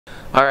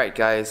Alright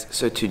guys,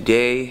 so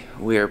today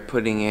we are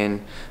putting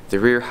in the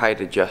rear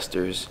height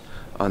adjusters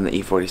on the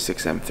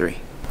E46 M3.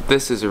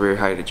 This is a rear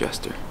height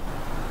adjuster.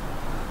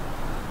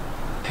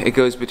 It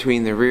goes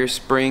between the rear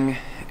spring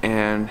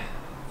and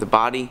the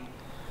body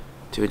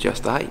to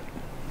adjust the height.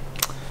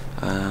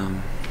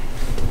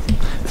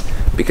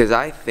 Because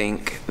I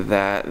think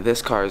that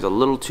this car is a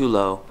little too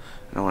low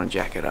and I want to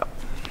jack it up.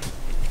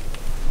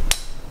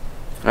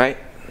 Right?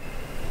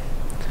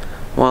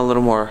 Want a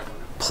little more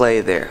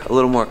play there, a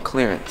little more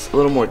clearance, a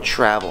little more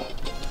travel.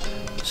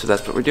 So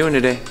that's what we're doing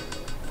today.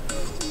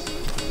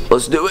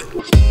 Let's do it.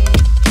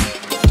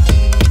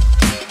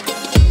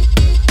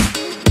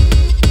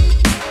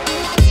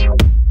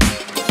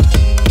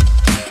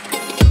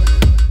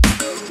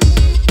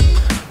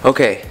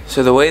 Okay,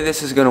 so the way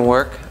this is going to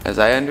work, as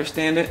I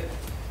understand it,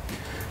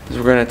 is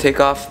we're going to take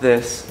off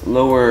this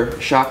lower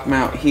shock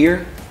mount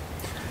here,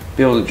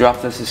 be able to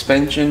drop the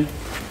suspension,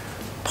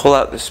 pull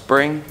out the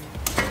spring,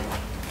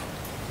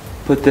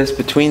 put this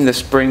between the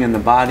spring and the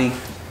body,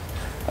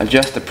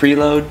 adjust the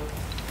preload,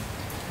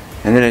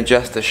 and then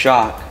adjust the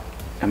shock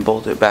and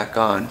bolt it back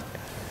on.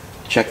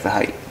 Check the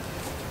height.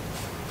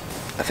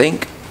 I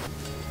think.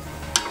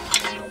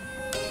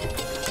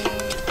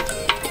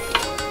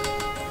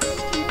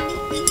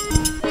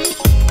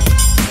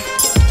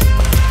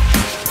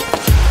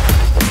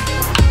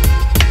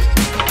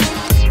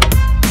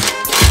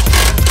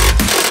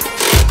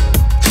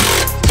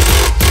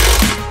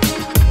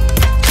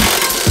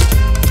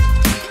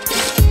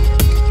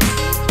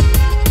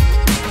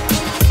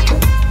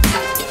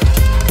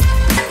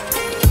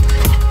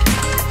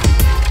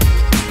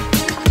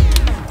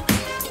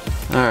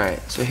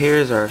 So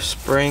here's our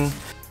spring.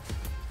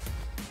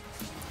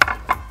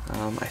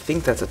 I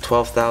think that's a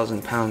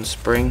 12,000 pound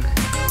spring.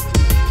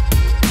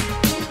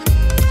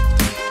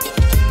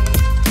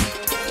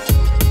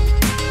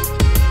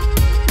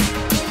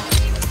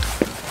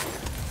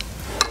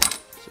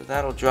 So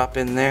that'll drop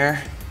in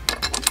there,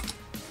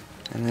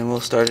 and then we'll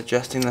start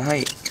adjusting the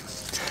height.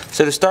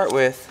 So to start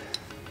with,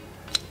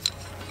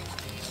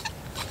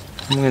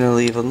 I'm going to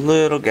leave a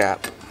little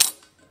gap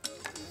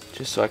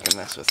just so I can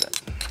mess with it.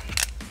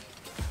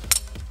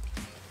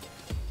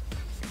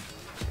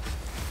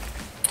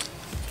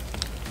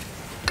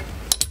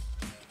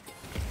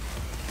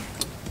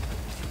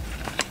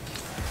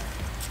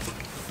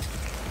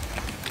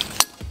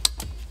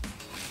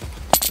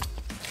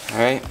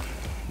 Alright,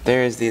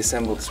 there is the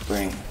assembled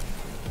spring.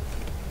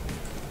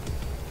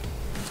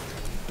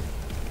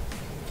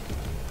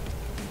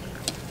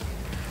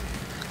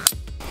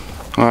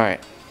 Alright,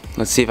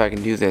 let's see if I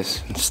can do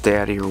this and stay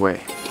out of your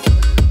way.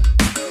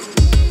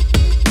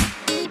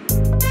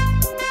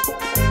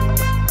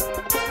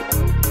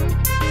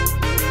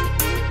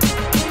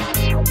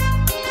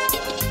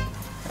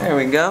 There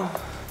we go.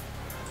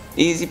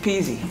 Easy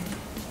peasy.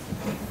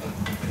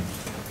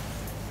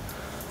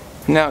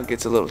 Now it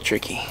gets a little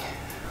tricky.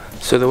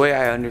 So the way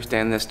I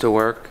understand this to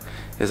work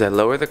is I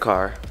lower the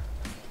car,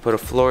 put a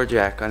floor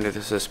jack under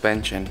the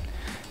suspension,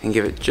 and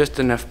give it just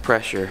enough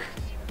pressure.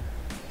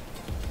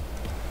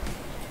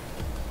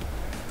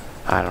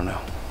 I don't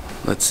know.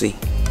 Let's see.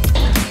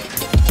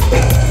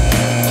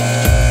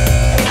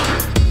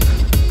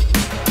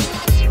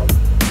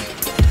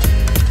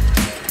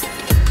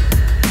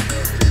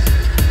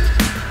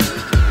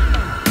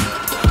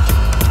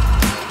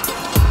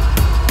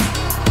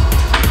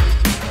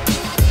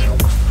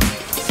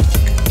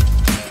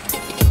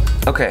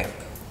 Okay,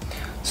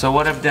 so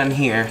what I've done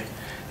here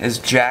is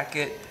jack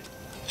it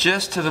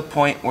just to the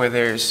point where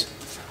there's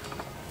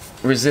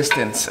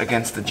resistance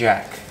against the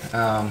jack.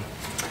 And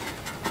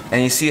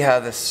you see how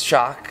the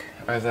shock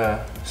or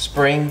the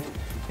spring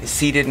is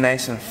seated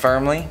nice and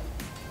firmly.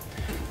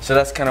 So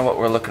that's kind of what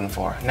we're looking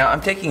for. Now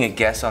I'm taking a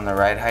guess on the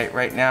ride height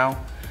right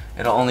now.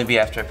 It'll only be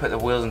after I put the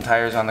wheels and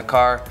tires on the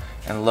car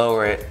and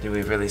lower it do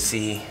we really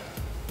see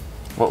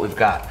what we've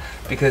got.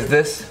 Because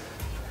this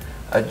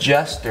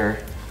adjuster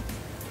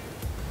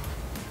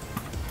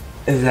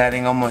is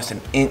adding almost an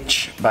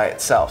inch by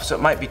itself, so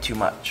it might be too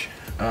much,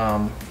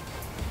 but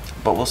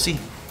we'll see.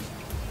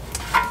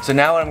 So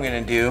now what I'm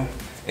going to do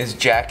is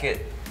jack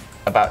it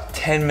about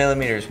 10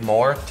 millimeters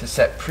more to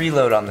set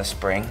preload on the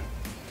spring,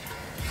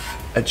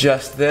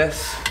 adjust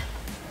this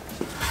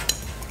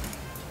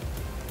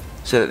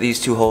so that these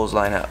two holes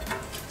line up.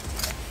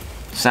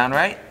 Sound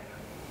right?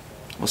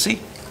 We'll see.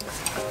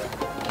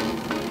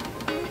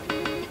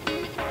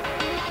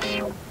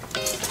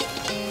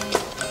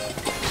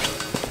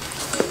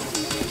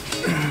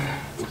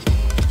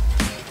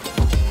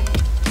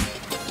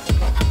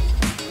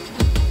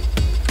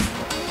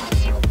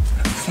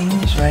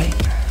 Seems right.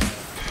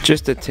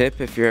 Just a tip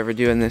if you're ever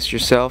doing this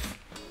yourself,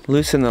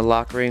 loosen the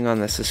lock ring on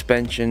the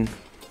suspension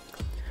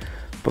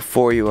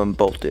before you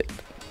unbolt it.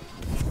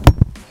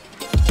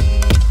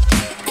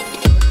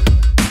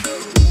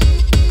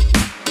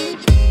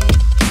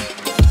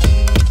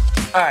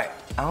 Alright,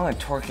 I want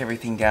to torque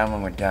everything down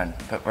when we're done,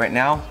 but right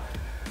now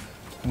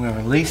I'm going to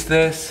release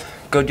this,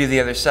 go do the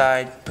other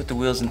side, put the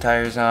wheels and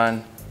tires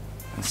on,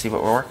 and see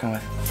what we're working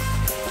with.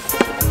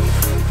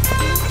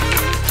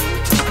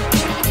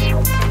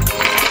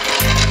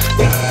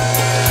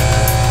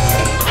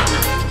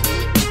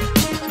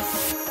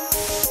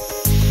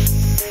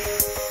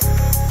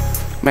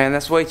 Man,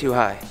 that's way too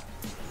high.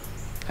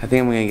 I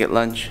think I'm gonna get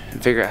lunch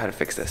and figure out how to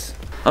fix this.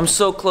 I'm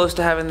so close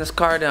to having this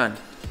car done.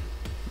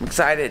 I'm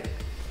excited.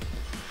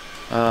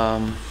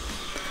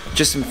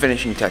 Just some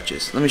finishing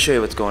touches. Let me show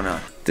you what's going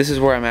on. This is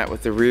where I'm at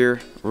with the rear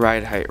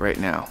ride height right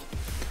now.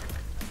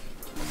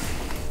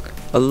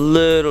 A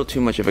little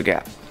too much of a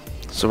gap.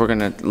 So we're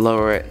gonna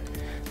lower it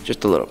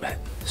just a little bit.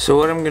 So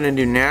what I'm gonna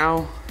do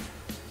now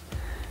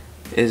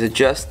is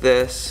adjust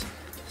this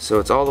so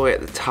it's all the way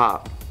at the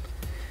top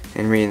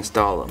and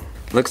reinstall them.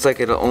 Looks like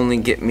it'll only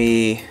get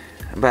me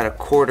about a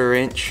 1/4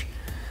 inch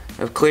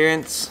of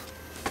clearance,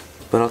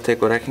 but I'll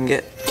take what I can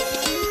get.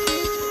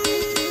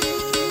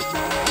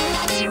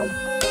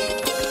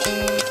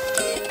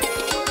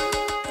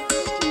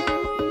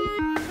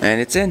 And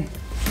it's in.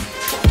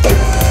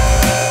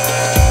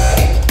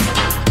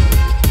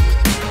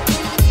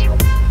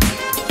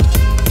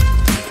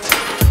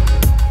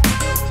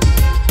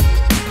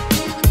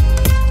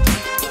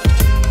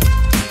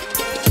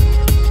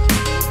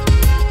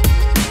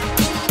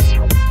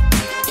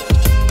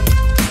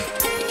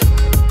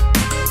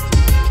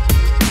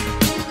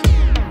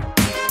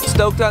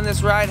 Stoked on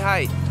this ride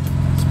height.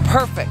 It's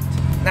perfect.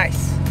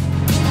 Nice.